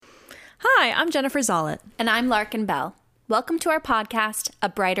Hi, I'm Jennifer Zollet. And I'm Larkin Bell. Welcome to our podcast, A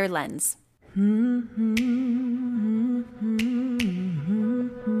Brighter Lens.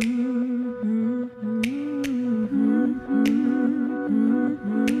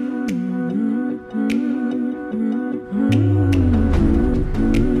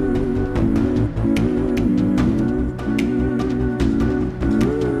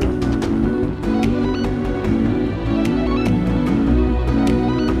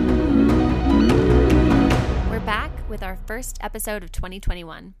 With our first episode of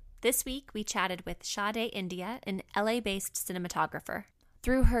 2021. This week, we chatted with Sade Ndya, an LA-based cinematographer.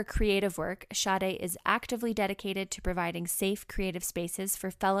 Through her creative work, Sade is actively dedicated to providing safe creative spaces for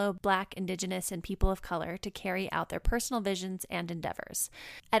fellow Black, Indigenous, and people of color to carry out their personal visions and endeavors.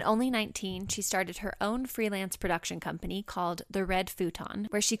 At only 19, she started her own freelance production company called the Red Futon,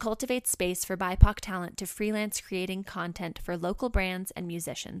 where she cultivates space for BIPOC talent to freelance creating content for local brands and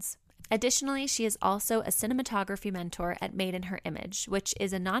musicians. Additionally, she is also a cinematography mentor at Made in Her Image, which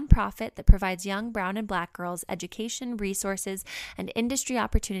is a nonprofit that provides young brown and Black girls education, resources, and industry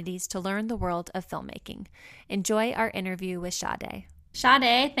opportunities to learn the world of filmmaking. Enjoy our interview with Sade.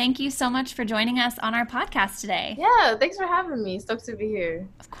 Sade, thank you so much for joining us on our podcast today. Yeah, thanks for having me. Stoked to be here.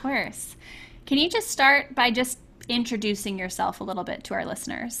 Of course. Can you just start by just introducing yourself a little bit to our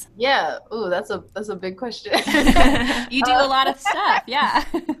listeners? Yeah. Ooh, that's a big question. You do a lot of stuff. Yeah.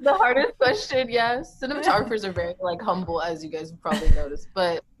 The hardest question. Yeah. Cinematographers are very humble, as you guys have probably noticed.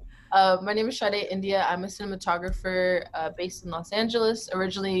 But my name is Sade Ndya. I'm a cinematographer based in Los Angeles.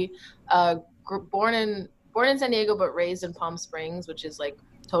 Originally born in San Diego, but raised in Palm Springs, which is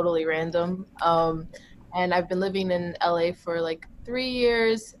totally random. And I've been living in LA for 3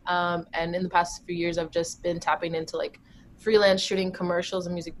 years. And in the past few years, I've just been tapping into freelance shooting commercials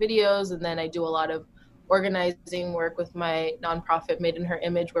and music videos. And then I do a lot of organizing work with my nonprofit Made in Her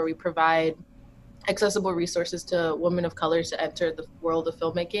Image, where we provide accessible resources to women of color to enter the world of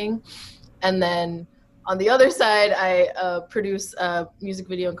filmmaking. And then on the other side, I produce music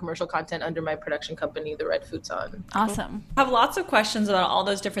video and commercial content under my production company, the Red Futon. Awesome. I have lots of questions about all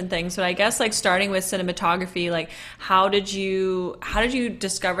those different things, but I guess starting with cinematography, how did you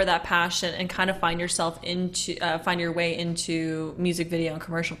discover that passion and kind of find your way into music video and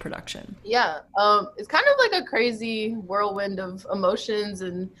commercial production? Yeah, it's kind of a crazy whirlwind of emotions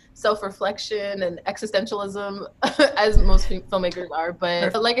and self-reflection and existentialism, as most filmmakers are.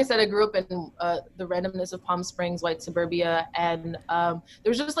 But like I said, I grew up in the randomness of Palm Springs, white suburbia, and there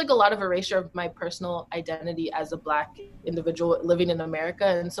was just a lot of erasure of my personal identity as a Black individual living in America.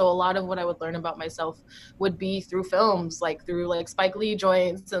 And so a lot of what I would learn about myself would be through films, through Spike Lee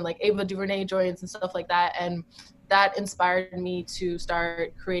joints and Ava DuVernay joints and stuff like that. And that inspired me to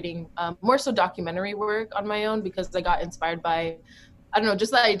start creating more so documentary work on my own, because I got inspired by, I don't know,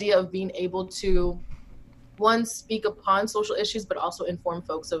 just the idea of being able to, one, speak upon social issues, but also inform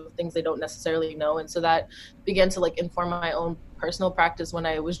folks of things they don't necessarily know. And so that began to inform my own personal practice when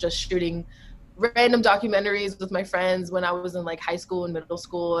I was just shooting random documentaries with my friends when I was in high school and middle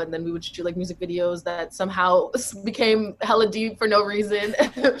school. And then we would shoot music videos that somehow became hella deep for no reason.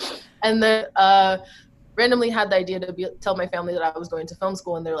 And then randomly had the idea to tell my family that I was going to film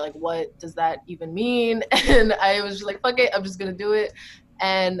school, and they're like, what does that even mean? And I was just fuck it, I'm just gonna do it.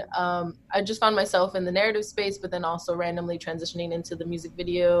 And I just found myself in the narrative space, but then also randomly transitioning into the music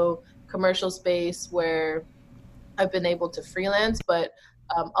video commercial space, where I've been able to freelance. But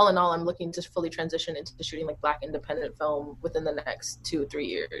all in all, I'm looking to fully transition into shooting Black independent film within the next 2-3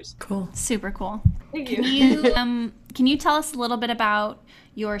 years. Cool. Super cool. Thank you. Can you tell us a little bit about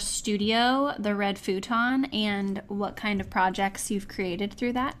your studio, the Red Futon, and what kind of projects you've created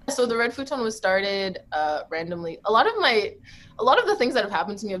through that? So the Red Futon was started randomly. A lot of the things that have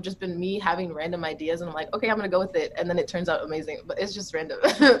happened to me have just been me having random ideas, and I'm okay, I'm gonna go with it, and then it turns out amazing, but it's just random.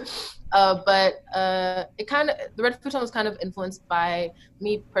 The Red Futon was kind of influenced by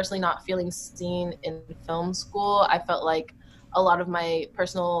me personally not feeling seen in film school. I felt like a lot of my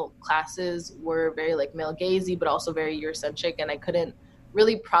personal classes were very male gazy, but also very Eurocentric, and I couldn't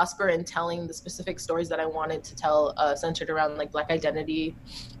really prosper in telling the specific stories that I wanted to tell, centered around Black identity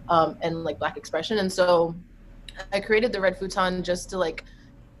and Black expression. And so I created the Red Futon just to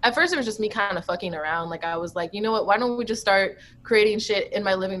at first it was just me kind of fucking around. I was you know what, why don't we just start creating shit in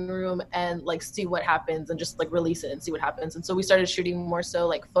my living room and see what happens, and just release it and see what happens. And so we started shooting more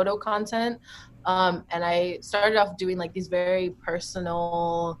so photo content. And I started off doing these very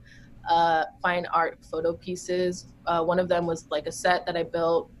personal fine art photo pieces. One of them was a set that I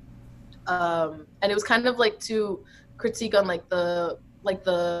built, and it was kind of to critique on the like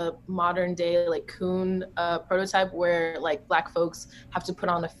the modern day like coon prototype where like Black folks have to put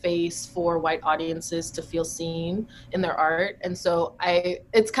on a face for white audiences to feel seen in their art. And so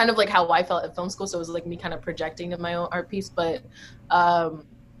it's kind of like how I felt at film school. So it was like me kind of projecting in my own art piece, but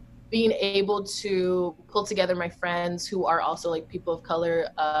being able to pull together my friends who are also like people of color.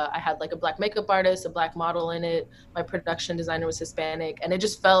 I had like a Black makeup artist, a Black model in it. My production designer was Hispanic, and it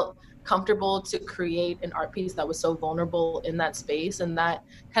just felt comfortable to create an art piece that was so vulnerable in that space. And that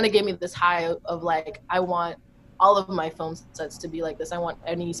kind of gave me this high of like, I want all of my film sets to be like this. I want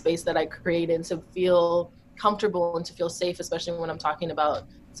any space that I create in to feel comfortable and to feel safe, especially when I'm talking about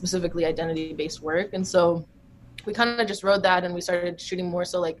specifically identity-based work. And so we kind of just rode that, and we started shooting more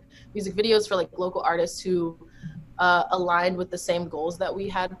so like music videos for like local artists who aligned with the same goals that we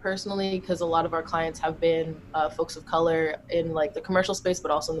had personally, because a lot of our clients have been folks of color in like the commercial space, but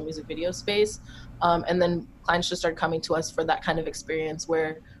also in the music video space. And then clients just started coming to us for that kind of experience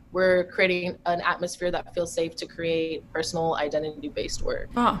where we're creating an atmosphere that feels safe to create personal identity-based work.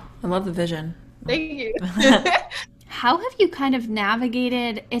 Oh, I love the vision. Thank you. How have you kind of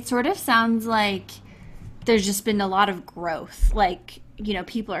navigated, it sort of sounds like there's just been a lot of growth, like, you know,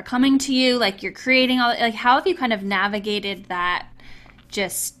 people are coming to you, like you're creating all, like how have you kind of navigated that?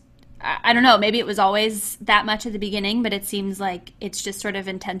 Just, I don't know, maybe it was always that much at the beginning, but it seems like it's just sort of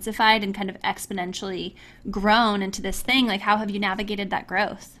intensified and kind of exponentially grown into this thing. Like how have you navigated that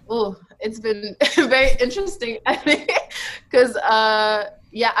growth? Oh, it's been very interesting, I think, because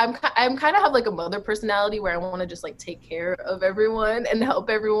yeah, I'm kind of have like a mother personality where I want to just like take care of everyone and help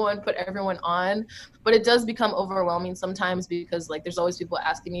everyone, put everyone on. But it does become overwhelming sometimes because like there's always people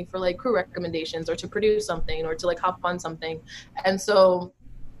asking me for like crew recommendations or to produce something or to like hop on something. And so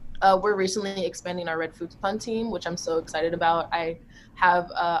we're recently expanding our Red Futon team, which I'm so excited about. I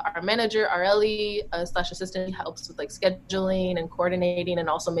have our manager, Areli / assistant, who helps with like scheduling and coordinating and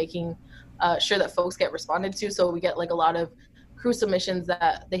also making sure that folks get responded to. So we get like a lot of crew submissions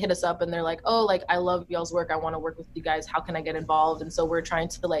that they hit us up and they're like, oh, like I love y'all's work, I want to work with you guys, how can I get involved? And so we're trying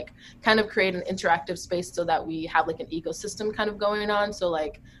to like kind of create an interactive space so that we have like an ecosystem kind of going on. So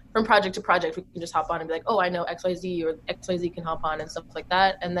like from project to project we can just hop on and be like, oh, I know XYZ, or XYZ can hop on and stuff like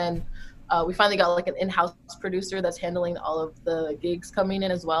that. And then we finally got like an in-house producer that's handling all of the gigs coming in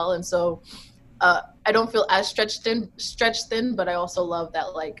as well. And so I don't feel as stretched thin, but I also love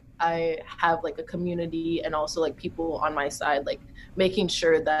that like I have like a community and also like people on my side, like making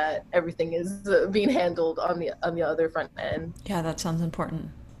sure that everything is being handled on the other front end. Yeah, that sounds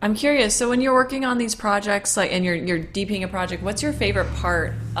important. I'm curious. So when you're working on these projects, like, and you're DPing a project, what's your favorite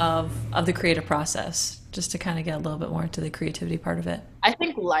part of the creative process? Just to kind of get a little bit more into the creativity part of it. I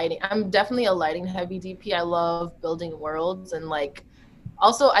think lighting. I'm definitely a lighting heavy DP. I love building worlds and like.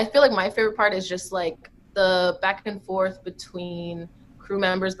 Also, I feel like my favorite part is just like the back and forth between crew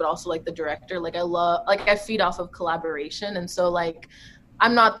members, but also like the director. Like I feed off of collaboration. And so like,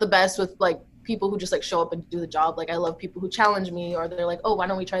 I'm not the best with like people who just like show up and do the job. Like I love people who challenge me, or they're like, oh, why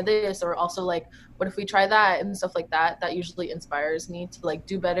don't we try this? Or also like, what if we try that and stuff like that? That usually inspires me to like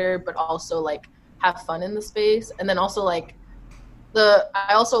do better, but also like have fun in the space. And then also like,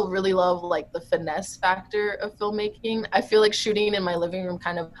 I also really love like the finesse factor of filmmaking. I feel like shooting in my living room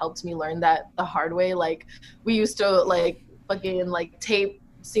kind of helped me learn that the hard way. Like we used to like fucking like tape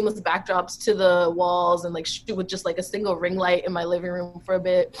seamless backdrops to the walls and like shoot with just like a single ring light in my living room for a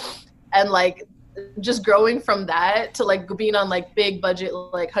bit. And like just growing from that to like being on like big budget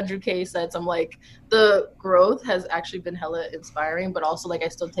like 100K sets, I'm like the growth has actually been hella inspiring, but also like I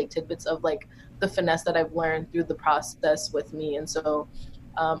still take tidbits of like the finesse that I've learned through the process with me. And so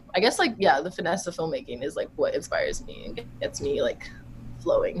I guess like yeah, the finesse of filmmaking is like what inspires me and gets me like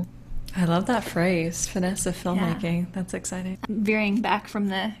flowing. I love that phrase, finesse of filmmaking. Yeah. That's exciting. Veering back from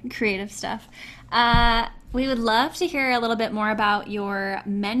the creative stuff, we would love to hear a little bit more about your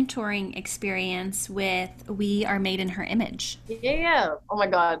mentoring experience with We Are Made in Her Image. Yeah. Oh my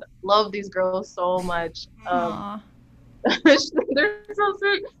God. Love these girls so much. They're so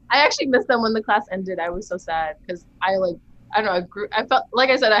sweet. I actually missed them when the class ended. I was so sad because I don't know, I felt, like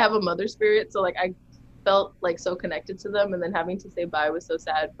I said, I have a mother spirit. So like I felt like so connected to them, and then having to say bye was so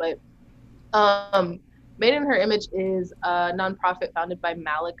sad. But Made in Her Image is a nonprofit founded by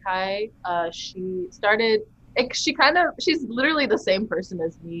Malachi. She started, she's literally the same person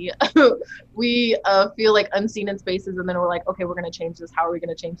as me. We feel like unseen in spaces, and then we're like, okay, we're going to change this. How are we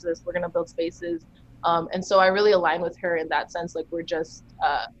going to change this? We're going to build spaces. And so I really align with her in that sense. Like we're just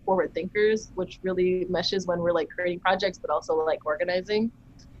forward thinkers, which really meshes when we're like creating projects, but also like organizing.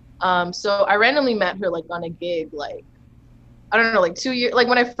 So I randomly met her like on a gig, like I don't know, like 2 years, like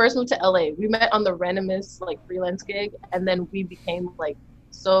when I first moved to LA, we met on the randomest like freelance gig, and then we became like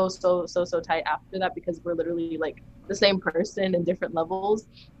so tight after that because we're literally like the same person in different levels.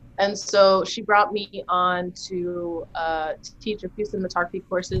 And so she brought me on to teach a few cinematography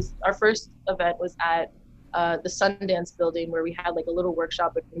courses. Our first event was at the Sundance building where we had like a little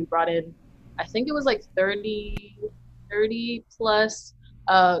workshop, and we brought in, I think it was like 30 plus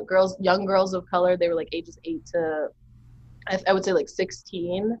girls, young girls of color. They were like ages 8 to I would say like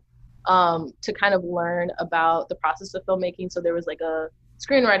 16, to kind of learn about the process of filmmaking. So there was like a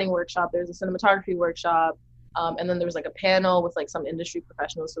screenwriting workshop, there was a cinematography workshop, and then there was like a panel with like some industry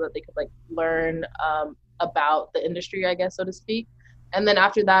professionals so that they could like learn about the industry, I guess, so to speak. And then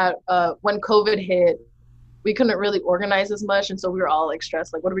after that, when COVID hit, we couldn't really organize as much. And so we were all like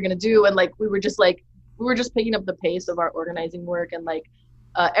stressed, like, what are we going to do? And like, we were just picking up the pace of our organizing work, and like,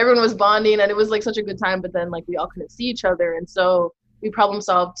 everyone was bonding, and it was like such a good time, but then like we all couldn't see each other. And so we problem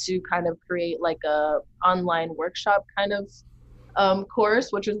solved to kind of create like a online workshop kind of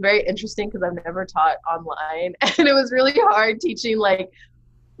course, which was very interesting because I've never taught online. And it was really hard teaching like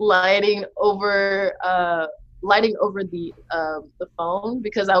lighting over the phone,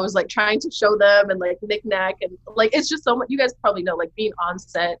 because I was like trying to show them and like knick-knack, and like it's just so much. You guys probably know, like being on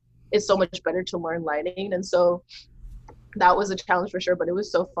set is so much better to learn lighting. And so that was a challenge for sure, but it was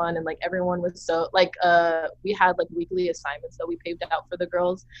so fun. And like everyone was so like we had like weekly assignments that we paved out for the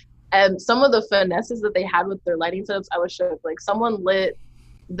girls, and some of the finesses that they had with their lighting setups, I was shook. Like someone lit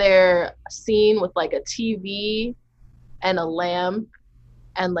their scene with like a TV and a lamp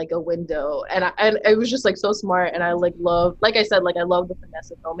and like a window, and it was just like so smart. And I like love, like I said, like I love the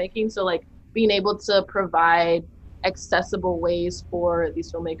finesse of filmmaking. So like being able to provide accessible ways for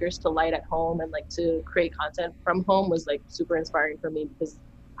these filmmakers to light at home and like to create content from home was like super inspiring for me, because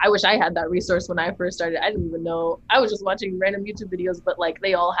I wish I had that resource when I first started. I didn't even know. I was just watching random YouTube videos, but like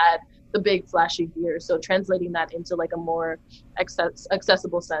they all had the big flashy gear. So translating that into like a more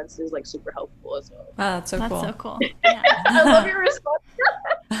accessible sense is like super helpful as well. Wow, that's so cool. That's so cool. Yeah. I love your response.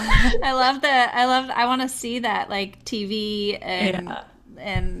 I want to see that like TV and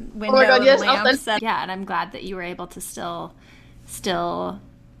window God, yes, lamps. Yeah, and I'm glad that you were able to still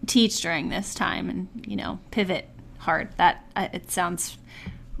teach during this time and, you know, pivot hard. That it sounds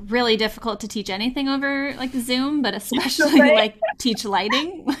really difficult to teach anything over like Zoom, but especially like teach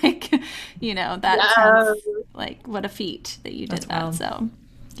lighting. Like, you know, that sounds like what a feat that you did. That's that. Wild. So,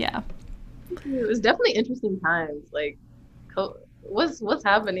 yeah, it was definitely interesting times. Like, what's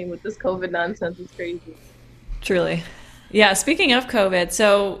happening with this COVID nonsense is crazy. Truly. Yeah, speaking of COVID,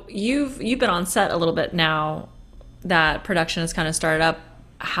 so you've been on set a little bit now that production has kind of started up.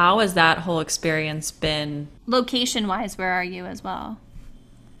 How has that whole experience been? Location-wise, where are you as well?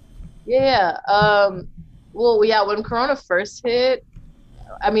 Yeah. Well, yeah, when Corona first hit,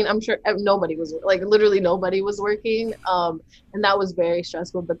 I mean, I'm sure nobody was, like, literally nobody was working. And that was very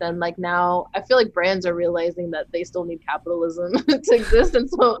stressful. But then, like, now I feel like brands are realizing that they still need capitalism to exist. And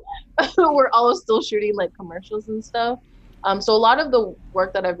so we're all still shooting, like, commercials and stuff. So a lot of the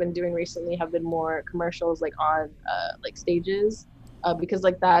work that I've been doing recently have been more commercials, like, on, like, stages, because,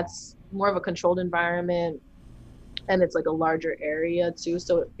 like, that's more of a controlled environment. And it's, like, a larger area, too.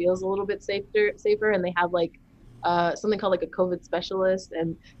 So it feels a little bit safer. And they have, like, something called like a COVID specialist,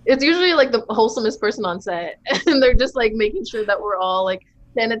 and it's usually like the wholesomest person on set, and they're just like making sure that we're all like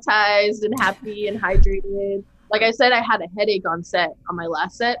sanitized and happy and hydrated. Like I said, I had a headache on set on my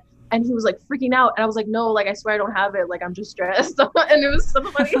last set, and he was like freaking out, and I was like, no, like I swear I don't have it, like I'm just stressed. And it was so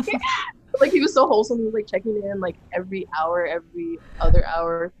funny. Like he was so wholesome. He was like checking in like every hour, every other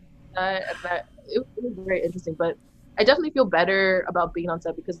hour, and it was very interesting. But I definitely feel better about being on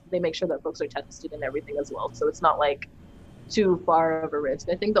set because they make sure that folks are tested and everything as well. So it's not like too far of a risk.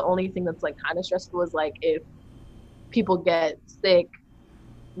 I think the only thing that's like kind of stressful is like if people get sick,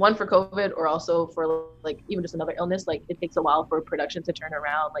 one for COVID or also for like even just another illness, like it takes a while for production to turn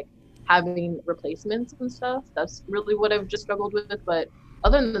around, like having replacements and stuff. That's really what I've just struggled with. But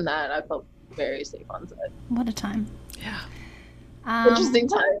other than that, I felt very safe on set. What a time. Yeah. Interesting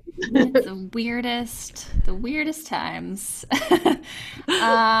time. It's the weirdest times.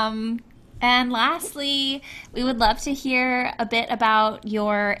 And lastly, we would love to hear a bit about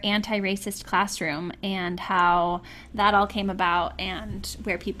your anti-racist classroom and how that all came about and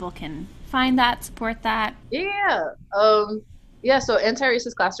where people can find that, support that. Yeah. So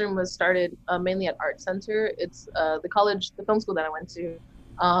Anti-Racist Classroom was started mainly at Art Center. It's the film school that I went to.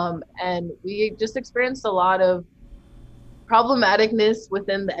 And we just experienced a lot of problematicness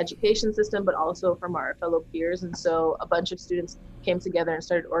within the education system, but also from our fellow peers. And so a bunch of students came together and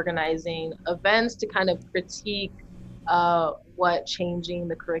started organizing events to kind of critique what changing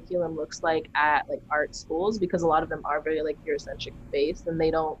the curriculum looks like at like art schools, because a lot of them are very like Eurocentric based, and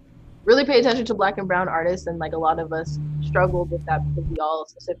they don't really pay attention to Black and brown artists. And like a lot of us struggled with that because we all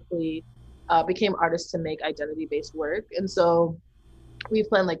specifically became artists to make identity based work. And so we've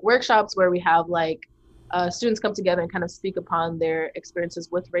planned like workshops where we have like students come together and kind of speak upon their experiences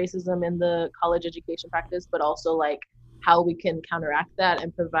with racism in the college education practice, but also like how we can counteract that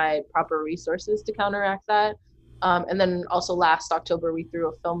and provide proper resources to counteract that. And then also last October, we threw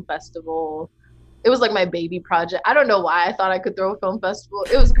a film festival. It was like my baby project. I don't know why I thought I could throw a film festival.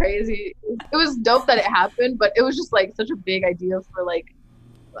 It was crazy. It was dope that it happened, but it was just like such a big idea for like,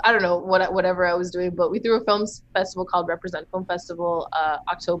 I don't know, whatever I was doing. But we threw a film festival called Represent Film Festival,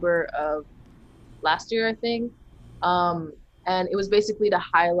 October of last year, I think. And it was basically to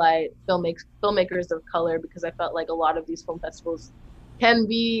highlight filmmakers of color, because I felt like a lot of these film festivals can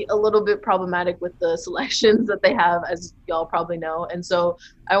be a little bit problematic with the selections that they have, as y'all probably know. And so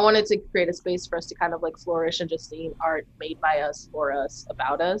I wanted to create a space for us to kind of like flourish and just seeing art made by us, for us,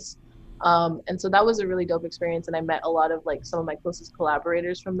 about us. And so that was a really dope experience. And I met a lot of like some of my closest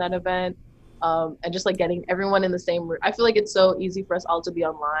collaborators from that event. And just like getting everyone in the same room. I feel like it's so easy for us all to be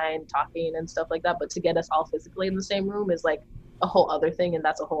online talking and stuff like that, but to get us all physically in the same room is like a whole other thing, and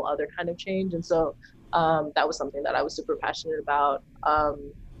that's a whole other kind of change. And so that was something that I was super passionate about.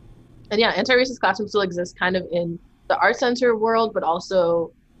 And yeah, anti-racist classrooms still exist kind of in the art center world, but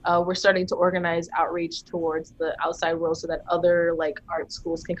also we're starting to organize outreach towards the outside world so that other like art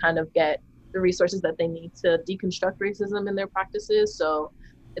schools can kind of get the resources that they need to deconstruct racism in their practices. So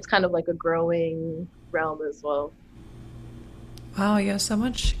it's kind of like a growing realm as well. Wow, you have so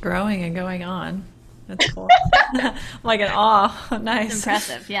much growing and going on. That's cool. I'm like in awe. Nice. It's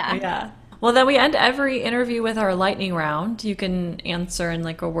impressive, yeah. Yeah. Well, then we end every interview with our lightning round. You can answer in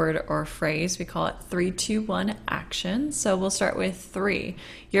like a word or phrase. We call it 3, 2, 1 action. So we'll start with 3.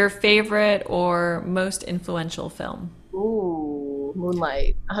 Your favorite or most influential film? Ooh,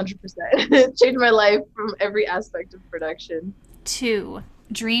 Moonlight, 100%. Changed my life from every aspect of production. 2,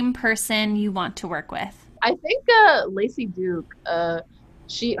 dream person you want to work with? I think Lacey Duke.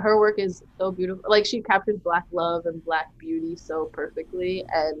 Her work is so beautiful. Like she captures Black love and Black beauty so perfectly,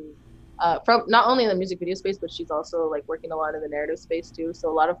 and from not only in the music video space, but she's also like working a lot in the narrative space too. So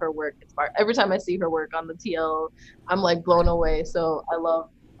a lot of her work inspires. Every time I see her work on the TL, I'm like blown away. So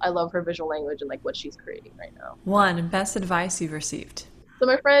I love her visual language and like what she's creating right now. 1, best advice you've received? So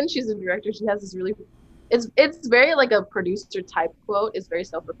my friend, she's a director. She has this really, it's very like a producer type quote. It's very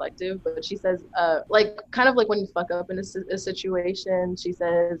self-reflective, but she says, like kind of like when you fuck up in a situation, she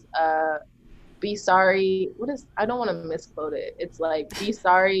says, be sorry. I don't want to misquote it. It's like, be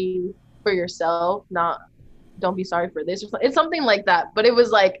sorry for yourself, don't be sorry for this. It's something like that. But it was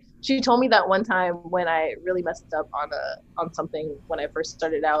like, she told me that one time when I really messed up on something when I first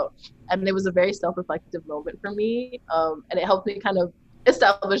started out. And it was a very self-reflective moment for me. And it helped me kind of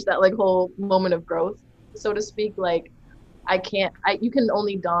establish that like whole moment of growth, so to speak. Like you can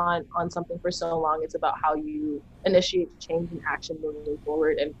only dawn on something for so long. It's about how you initiate change and action moving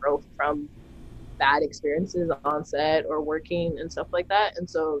forward and growth from bad experiences on set or working and stuff like that. And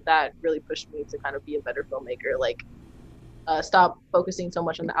so that really pushed me to kind of be a better filmmaker, like stop focusing so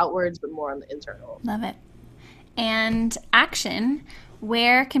much on the outwards, but more on the internal. Love it. And action,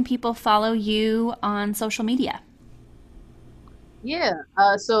 where can people follow you on social media? Yeah,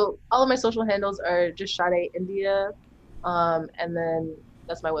 so all of my social handles are just Sade Ndya, and then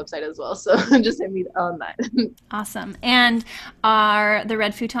that's my website as well. So just hit me on that. Awesome. And the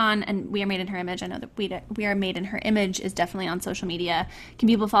Red Futon and We Are Made in Her Image, I know that We Are Made in Her Image is definitely on social media. Can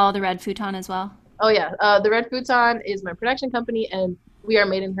people follow the Red Futon as well? Oh yeah, the Red Futon is my production company, and We Are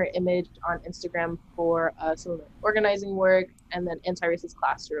Made in Her Image on Instagram for some of the organizing work, and then Anti-Racist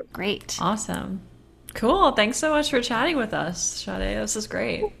Classroom. Great. Awesome. Cool. Thanks so much for chatting with us, Sade. This is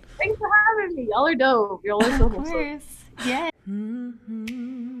great. Thanks for having me. Y'all are dope. Y'all are so Of course. Yeah.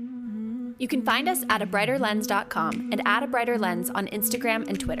 You can find us at abrighterlens.com and at abrighterlens on Instagram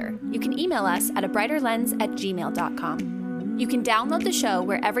and Twitter. You can email us at abrighterlens@gmail.com. You can download the show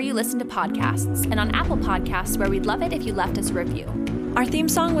wherever you listen to podcasts and on Apple Podcasts, where we'd love it if you left us a review. Our theme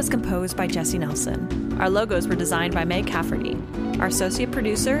song was composed by Jesse Nelson. Our logos were designed by Meg Cafferty. Our associate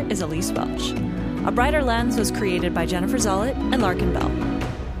producer is Elise Welch. A Brighter Lens was created by Jennifer Zollett and Larkin Bell.